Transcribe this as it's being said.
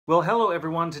Well, hello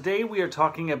everyone. Today we are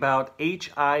talking about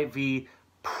HIV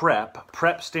Prep.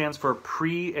 PrEP stands for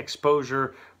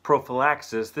pre-exposure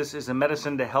prophylaxis. This is a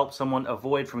medicine to help someone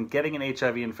avoid from getting an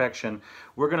HIV infection.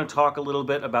 We're going to talk a little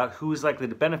bit about who is likely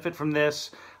to benefit from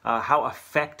this, how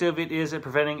effective it is at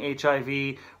preventing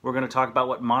HIV. We're going to talk about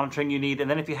what monitoring you need.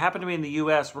 And then if you happen to be in the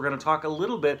US, we're going to talk a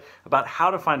little bit about how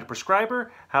to find a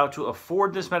prescriber, how to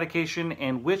afford this medication,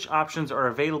 and which options are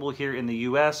available here in the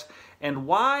US, and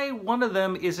why one of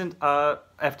them isn't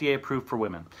FDA approved for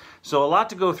women. So a lot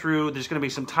to go through. There's going to be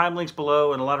some time links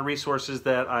below and a lot of resources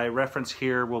that I reference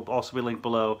here will also be linked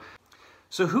below.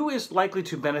 So who is likely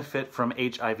to benefit from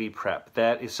HIV PrEP?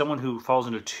 That is someone who falls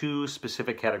into two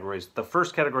specific categories. The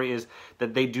first category is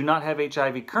that they do not have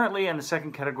HIV currently, and the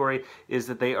second category is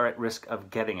that they are at risk of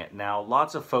getting it. Now,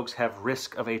 lots of folks have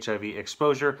risk of HIV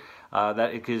exposure.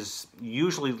 That it is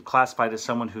usually classified as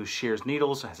someone who shares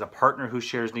needles, has a partner who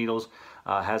shares needles,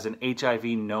 has an HIV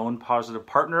known positive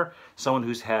partner, someone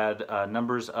who's had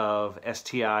numbers of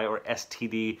STI or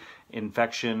STD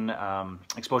infection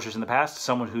exposures in the past,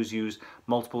 someone who's used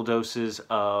multiple doses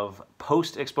of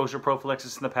post-exposure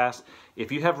prophylaxis in the past. If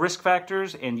you have risk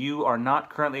factors and you are not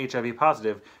currently HIV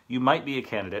positive, you might be a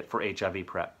candidate for HIV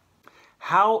PrEP.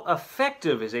 How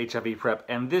effective is HIV PrEP?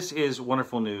 And this is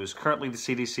wonderful news. Currently, the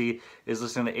CDC is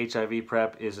listing that HIV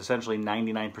PrEP is essentially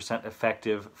 99%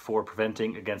 effective for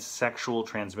preventing against sexual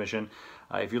transmission.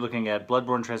 If you're looking at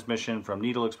bloodborne transmission from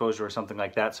needle exposure or something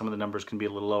like that, some of the numbers can be a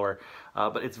little lower.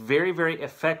 But it's very, very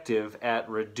effective at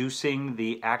reducing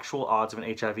the actual odds of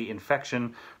an HIV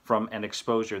infection from an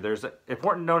exposure. There's an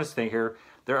important notice thing here.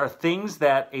 There are things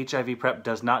that HIV PrEP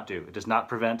does not do. It does not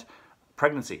prevent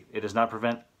pregnancy. It does not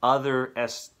prevent other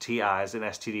STIs and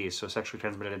STDs, so sexually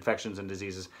transmitted infections and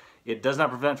diseases. It does not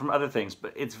prevent from other things,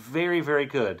 but it's very, very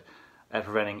good at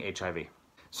preventing HIV.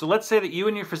 So let's say that you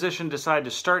and your physician decide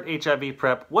to start HIV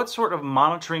PrEP. What sort of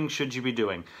monitoring should you be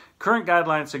doing? Current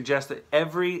guidelines suggest that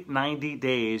every 90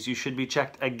 days you should be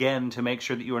checked again to make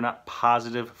sure that you are not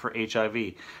positive for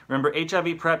HIV. Remember,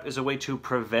 HIV PrEP is a way to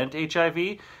prevent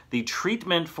HIV. The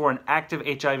treatment for an active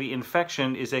HIV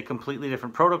infection is a completely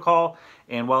different protocol,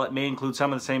 and while it may include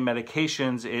some of the same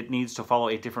medications, it needs to follow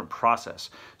a different process.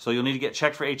 So you'll need to get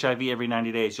checked for HIV every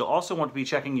 90 days. You'll also want to be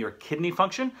checking your kidney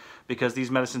function because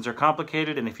these medicines are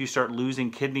complicated, and if you start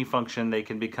losing kidney function, they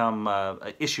can become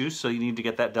issues, so you need to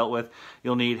get that dealt with.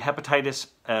 You'll need hepatitis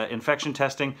infection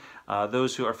testing.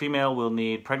 Those who are female will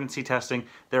need pregnancy testing.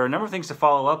 There are a number of things to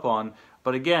follow up on,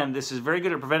 but again, this is very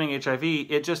good at preventing HIV.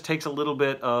 It just takes a little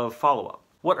bit of follow-up.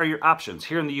 What are your options?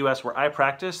 Here in the US where I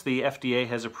practice, the FDA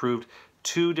has approved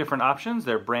two different options.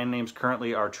 Their brand names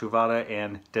currently are Truvada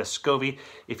and Descovy.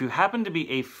 If you happen to be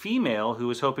a female who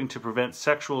is hoping to prevent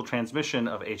sexual transmission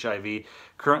of HIV,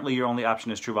 currently your only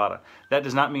option is Truvada. That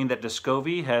does not mean that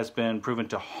Descovy has been proven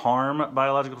to harm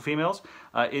biological females.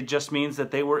 It just means that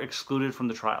they were excluded from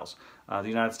the trials. The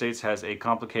United States has a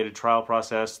complicated trial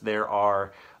process. There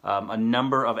are a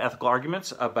number of ethical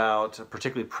arguments about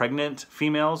particularly pregnant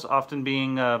females often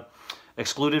being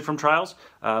excluded from trials,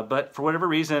 but for whatever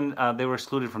reason, they were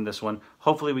excluded from this one.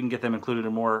 Hopefully we can get them included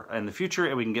in more in the future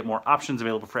and we can get more options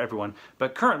available for everyone.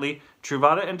 But currently,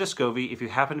 Truvada and Descovy, if you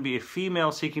happen to be a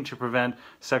female seeking to prevent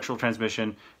sexual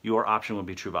transmission, your option would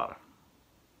be Truvada.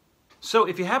 So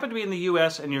if you happen to be in the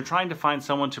US and you're trying to find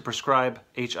someone to prescribe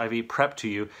HIV PrEP to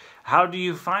you, how do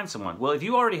you find someone? Well, if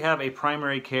you already have a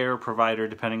primary care provider,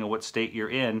 depending on what state you're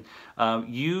in,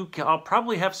 I'll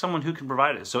probably have someone who can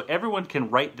provide it. So everyone can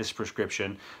write this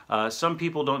prescription. Some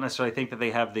people don't necessarily think that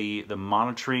they have the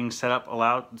monitoring setup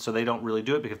allowed, so they don't really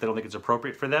do it because they don't think it's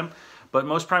appropriate for them. But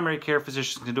most primary care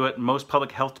physicians can do it. Most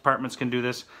public health departments can do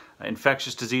this.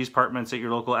 Infectious disease departments at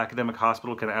your local academic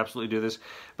hospital can absolutely do this.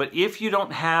 But if you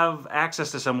don't have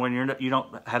access to someone, you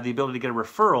don't have the ability to get a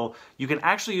referral, you can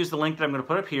actually use the link that I'm going to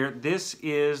put up here. This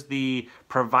is the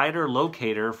provider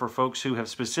locator for folks who have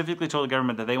specifically told the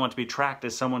government that they want to be tracked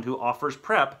as someone who offers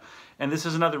PrEP. And this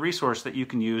is another resource that you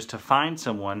can use to find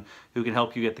someone who can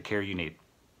help you get the care you need.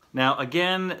 Now,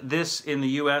 again, this in the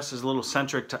US is a little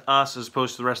centric to us as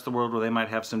opposed to the rest of the world where they might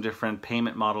have some different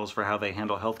payment models for how they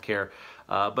handle healthcare.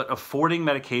 But affording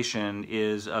medication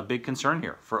is a big concern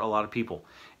here for a lot of people,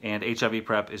 and HIV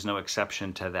PrEP is no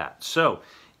exception to that. So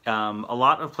a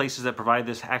lot of places that provide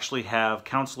this actually have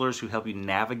counselors who help you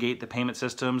navigate the payment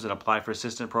systems and apply for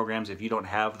assistance programs if you don't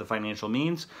have the financial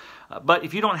means. But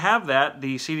if you don't have that,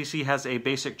 the CDC has a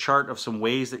basic chart of some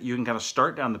ways that you can kind of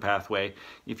start down the pathway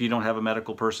if you don't have a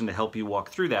medical person to help you walk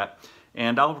through that.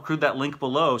 And I'll include that link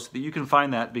below so that you can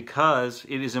find that, because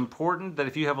it is important that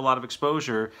if you have a lot of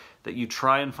exposure that you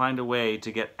try and find a way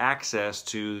to get access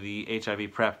to the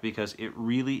HIV PrEP, because it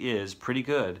really is pretty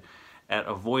good at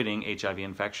avoiding HIV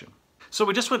infection. So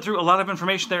we just went through a lot of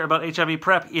information there about HIV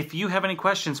PrEP. If you have any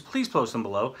questions, please post them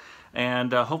below.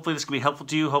 And hopefully this can be helpful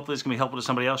to you. Hopefully this can be helpful to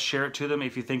somebody else. Share it to them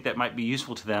if you think that might be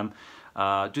useful to them.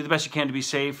 Do the best you can to be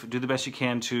safe. Do the best you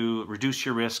can to reduce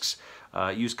your risks.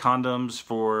 Use condoms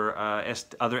for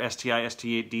other STI,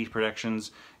 STD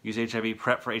protections. Use HIV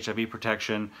PrEP for HIV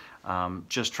protection.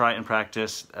 Just try and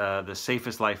practice the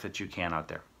safest life that you can out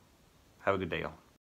there. Have a good day, y'all.